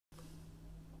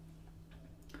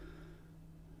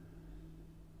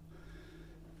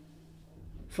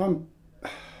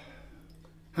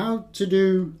How to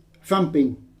do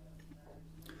vamping.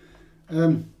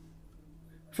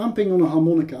 Vamping on a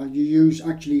harmonica, you use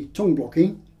actually tongue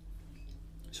blocking.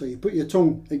 So you put your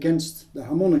tongue against the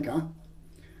harmonica,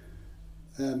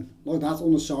 like that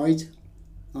on the side,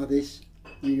 like this,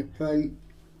 and you play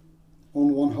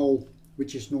on one hole,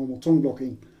 which is normal tongue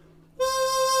blocking.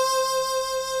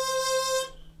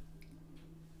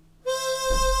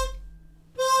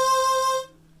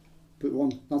 Put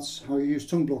one, that's how you use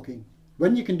tongue blocking.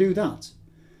 When you can do that,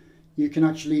 you can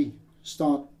actually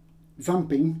start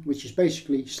vamping, which is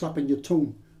basically slapping your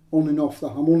tongue on and off the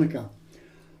harmonica.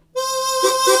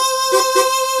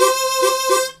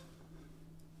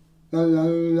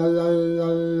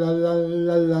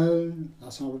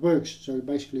 That's how it works. So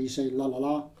basically you say la la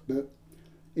la, but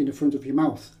in the front of your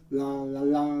mouth. La la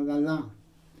la la la.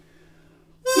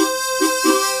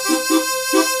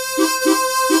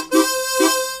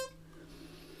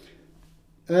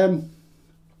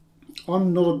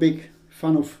 I'm not a big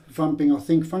fan of vamping. I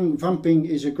think vamping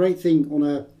is a great thing on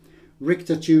a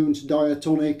Richter tuned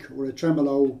diatonic or a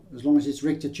tremolo, as long as it's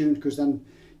Richter tuned, because then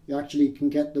you actually can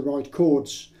get the right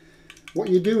chords. What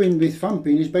you're doing with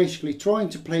vamping is basically trying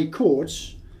to play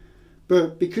chords,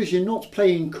 but because you're not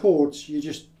playing chords, you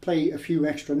just play a few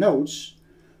extra notes,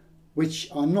 which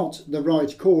are not the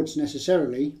right chords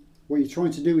necessarily. What you're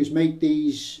trying to do is make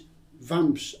these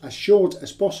vamps as short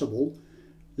as possible,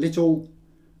 little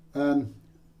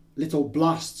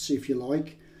blasts, if you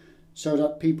like, so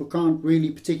that people can't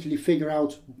really particularly figure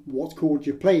out what chord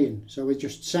you're playing. So it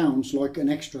just sounds like an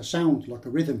extra sound, like a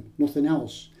rhythm, nothing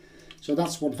else. So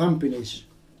that's what vamping is.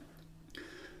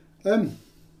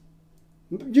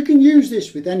 You can use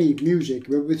this with any music,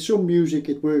 but with some music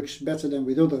it works better than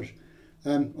with others.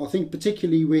 I think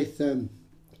particularly with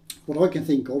what I can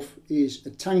think of is a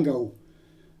tango.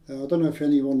 I don't know if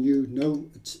anyone you know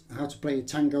how to play a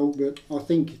tango, but I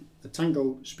think a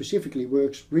tango specifically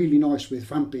works really nice with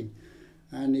vamping,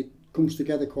 and it comes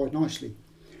together quite nicely.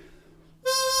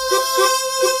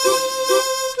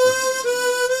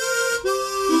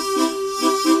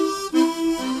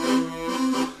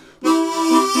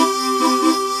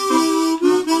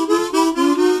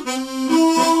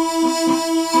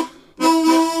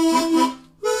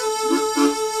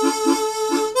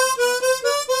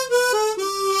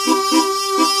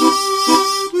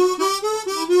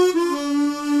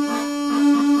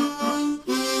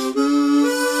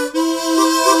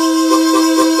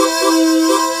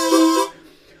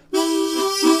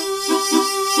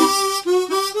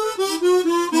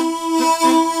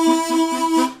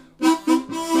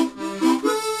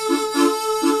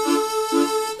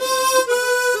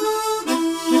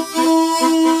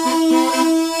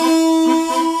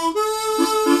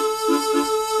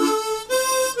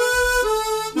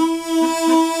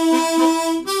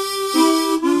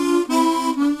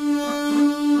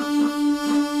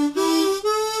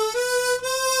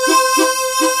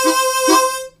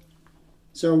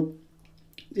 So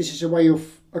this is a way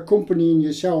of accompanying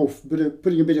yourself, but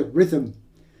putting a bit of rhythm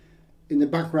in the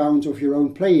background of your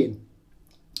own playing.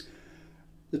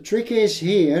 The trick is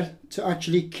here to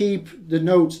actually keep the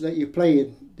note that you're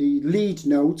playing, the lead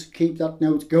note, keep that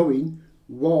note going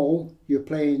while you're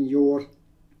playing your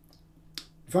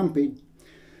vamping.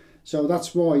 So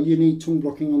that's why you need tongue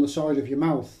blocking on the side of your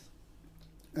mouth.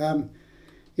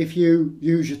 If you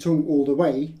use your tongue all the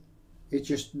way, it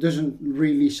just doesn't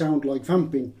really sound like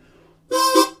vamping.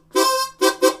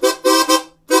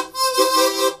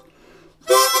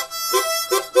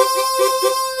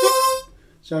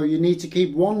 So you need to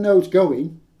keep one note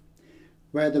going,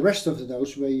 where the rest of the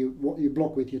notes, what you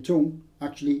block with your tongue,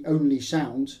 actually only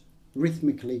sound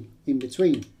rhythmically in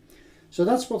between. So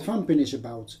that's what vamping is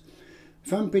about.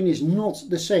 Vamping is not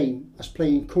the same as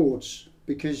playing chords,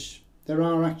 because there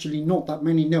are actually not that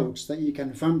many notes that you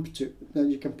can vamp to, that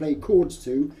you can play chords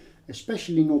to,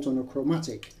 especially not on a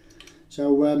chromatic.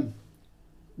 So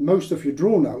most of your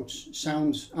draw notes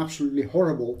sound absolutely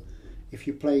horrible if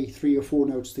you play 3 or 4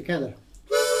 notes together.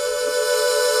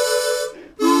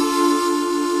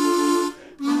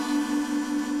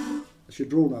 That's your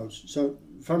draw notes. So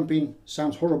vamping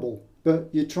sounds horrible, but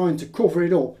you're trying to cover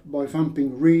it up by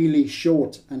vamping really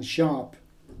short and sharp.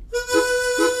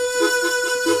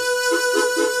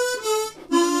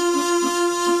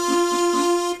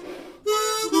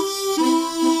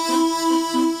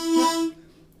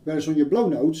 Whereas on your blow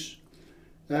notes,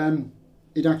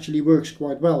 it actually works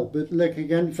quite well. But like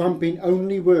again, vamping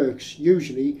only works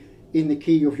usually in the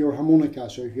key of your harmonica.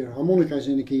 So if your harmonica is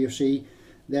in the key of C,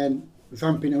 then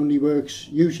vamping only works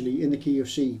usually in the key of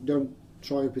C. Don't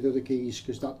try it with other keys,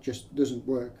 because that just doesn't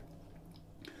work.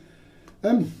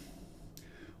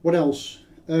 What else?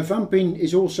 Vamping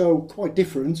is also quite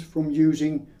different from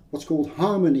using what's called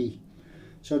harmony.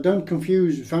 So don't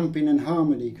confuse vamping and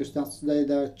harmony, because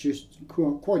they're just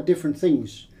quite different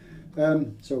things.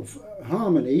 So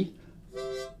harmony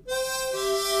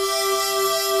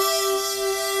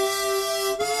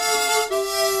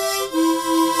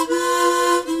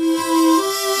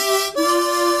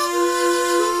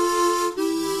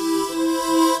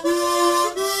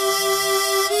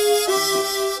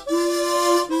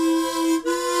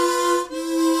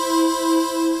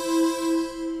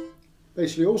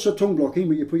basically also tongue blocking,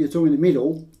 but you put your tongue in the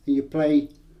middle and you play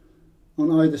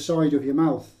on either side of your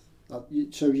mouth,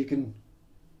 so you can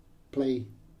play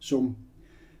some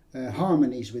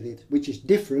harmonies with it, which is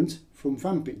different from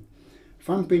vamping.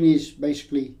 Vamping is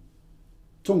basically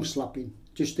tongue slapping,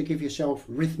 just to give yourself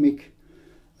rhythmic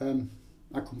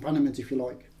accompaniment, if you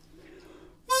like.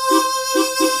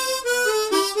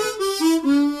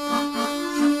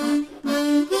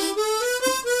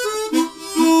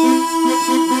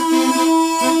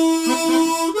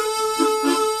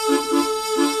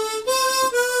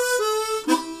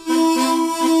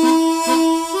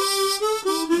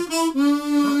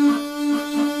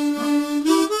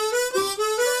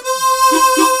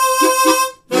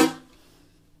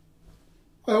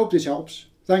 I hope this helps.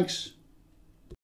 Thanks.